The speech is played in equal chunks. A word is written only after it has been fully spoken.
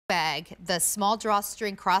bag, the small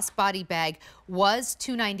drawstring crossbody bag, was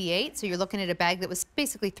 $298. So you're looking at a bag that was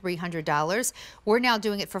basically $300. We're now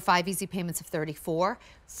doing it for 5 easy payments of $34,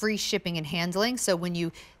 free shipping and handling. So when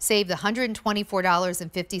you save the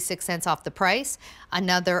 $124.56 off the price,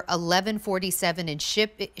 another $11.47 in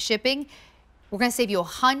shipping, we're going to save you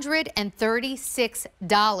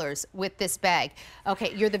 $136 with this bag.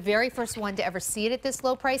 Okay, you're the very first one to ever see it at this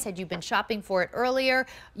low price. Had you been shopping for it earlier,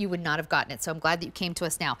 you would not have gotten it. So I'm glad that you came to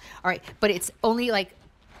us now. All right, but it's only like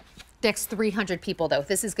next 300 people, though.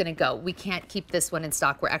 This is going to go. We can't keep this one in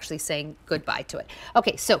stock. We're actually saying goodbye to it.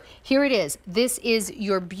 Okay, so here it is. This is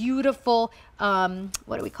your beautiful,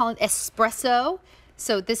 what do we call it? Espresso.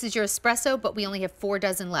 So this is your espresso, but we only have 4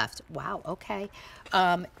 dozen left. Wow, okay.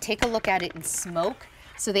 Take a look at it in smoke.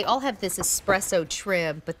 So they all have this espresso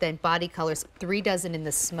trim, but then body colors, 3 dozen in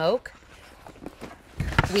the smoke.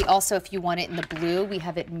 We also, if you want it in the blue, we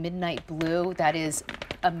have it midnight blue. That is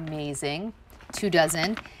amazing. 2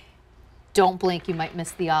 dozen. Don't blink, you might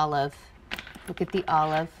miss the olive. Look at the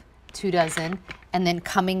olive, 2 dozen. And then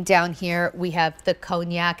coming down here, we have the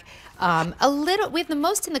cognac. We have the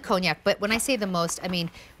most in the cognac, but when I say the most, I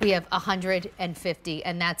mean, we have 150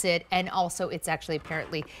 and that's it. And also it's actually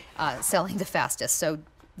apparently selling the fastest. So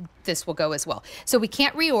this will go as well. So we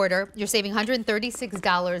can't reorder. You're saving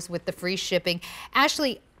 $136 with the free shipping.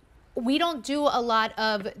 Ashley, we don't do a lot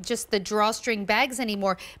of just the drawstring bags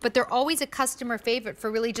anymore, but they're always a customer favorite for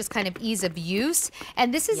really just kind of ease of use.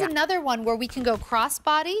 And this is another one where we can go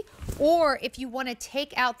crossbody, or if you want to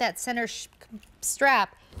take out that center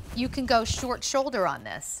strap, you can go short shoulder on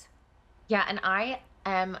this. Yeah, and I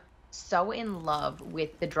am so in love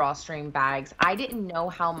with the drawstring bags. I didn't know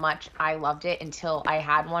how much I loved it until I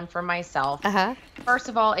had one for myself. First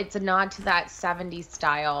of all, it's a nod to that 70s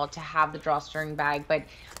style to have the drawstring bag, but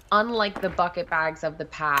unlike the bucket bags of the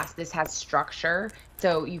past, this has structure,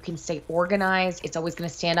 so you can stay organized. It's always going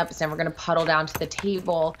to stand up. It's never going to puddle down to the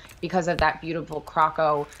table because of that beautiful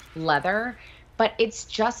Croco leather. But it's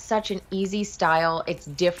just such an easy style. It's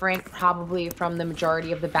different probably from the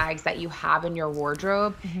majority of the bags that you have in your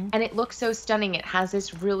wardrobe. And it looks so stunning. It has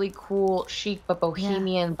this really cool, chic, but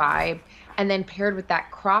bohemian vibe. And then paired with that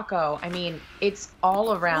Croco, I mean, it's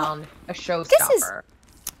all around a showstopper.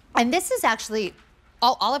 This is actually...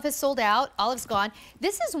 Olive has sold out. Olive's gone.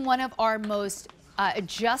 This is one of our most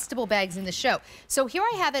adjustable bags in the show. So here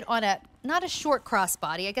I have it on not a short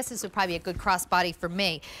crossbody. I guess this would probably be a good crossbody for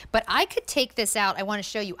me. But I could take this out. I want to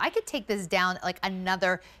show you. I could take this down like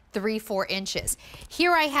another 3-4 inches.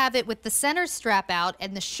 Here I have it with the center strap out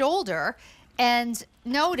and the shoulder. And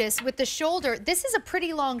notice with the shoulder, this is a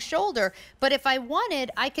pretty long shoulder. But if I wanted,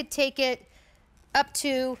 I could take it up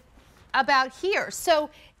to about here. So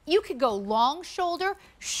you could go long shoulder,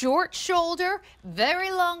 short shoulder, very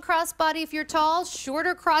long crossbody if you're tall,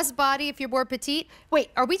 shorter crossbody if you're more petite. Wait,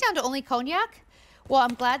 are we down to only cognac? Well,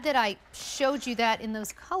 I'm glad that I showed you that in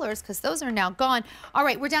those colors because those are now gone. All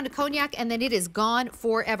right, we're down to cognac and then it is gone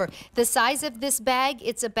forever. The size of this bag,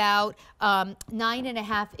 it's about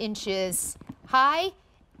 9.5 inches high,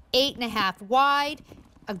 8.5 wide.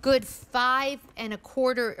 A good 5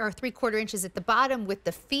 1/4 or 3/4 inches at the bottom with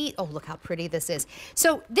the feet. Oh, look how pretty this is.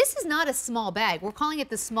 So this is not a small bag. We're calling it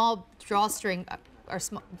the small drawstring or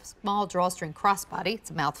small drawstring crossbody.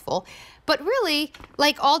 It's a mouthful. But really,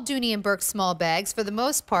 like all Dooney and Bourke small bags, for the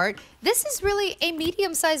most part, this is really a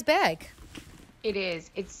medium-sized bag. It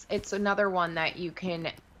is. It's another one that you can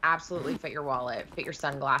absolutely fit your wallet, fit your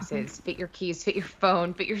sunglasses, fit your keys, fit your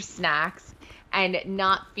phone, fit your snacks, and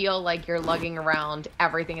not feel like you're lugging around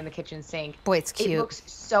everything in the kitchen sink. Boy, it's cute. It looks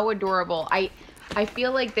so adorable. I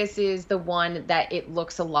feel like this is the one that it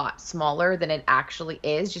looks a lot smaller than it actually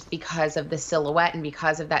is just because of the silhouette and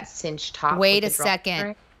because of that cinched top. Wait a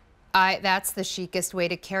second. That's the chicest way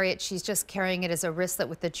to carry it. She's just carrying it as a wristlet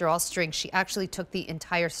with the drawstring. She actually took the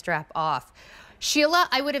entire strap off. Sheila,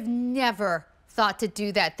 I would have never thought to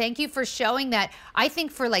do that. Thank you for showing that. I think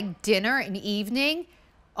for like dinner and evening,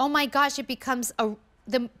 oh my gosh, it becomes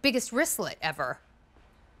the biggest wristlet ever.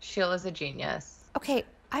 Sheila's a genius. Okay,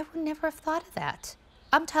 I would never have thought of that.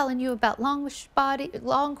 I'm telling you about long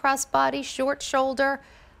crossbody, short shoulder.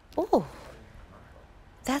 Oh,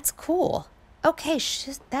 that's cool. Okay,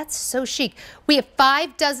 that's so chic. We have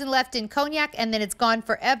 5 dozen left in cognac and then it's gone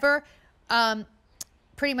forever.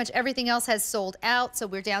 Pretty much everything else has sold out, so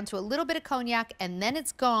we're down to a little bit of cognac and then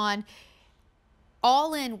it's gone.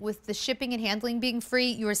 All in with the shipping and handling being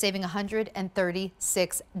free, you are saving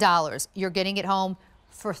 $136. You're getting it home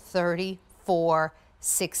for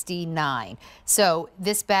 $34.69. So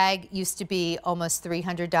this bag used to be almost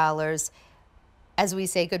 $300. as we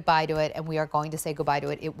say goodbye to it, and we are going to say goodbye to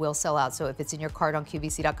it. It will sell out. So if it's in your cart on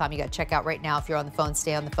QVC.com, you got to check out right now. If you're on the phone,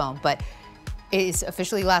 stay on the phone. But it is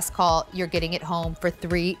officially last call. You're getting it home for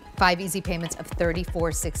 5 easy payments of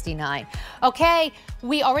 $34.69. Okay,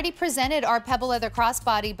 we already presented our Pebble Leather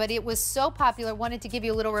Crossbody, but it was so popular. Wanted to give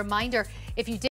you a little reminder. If you did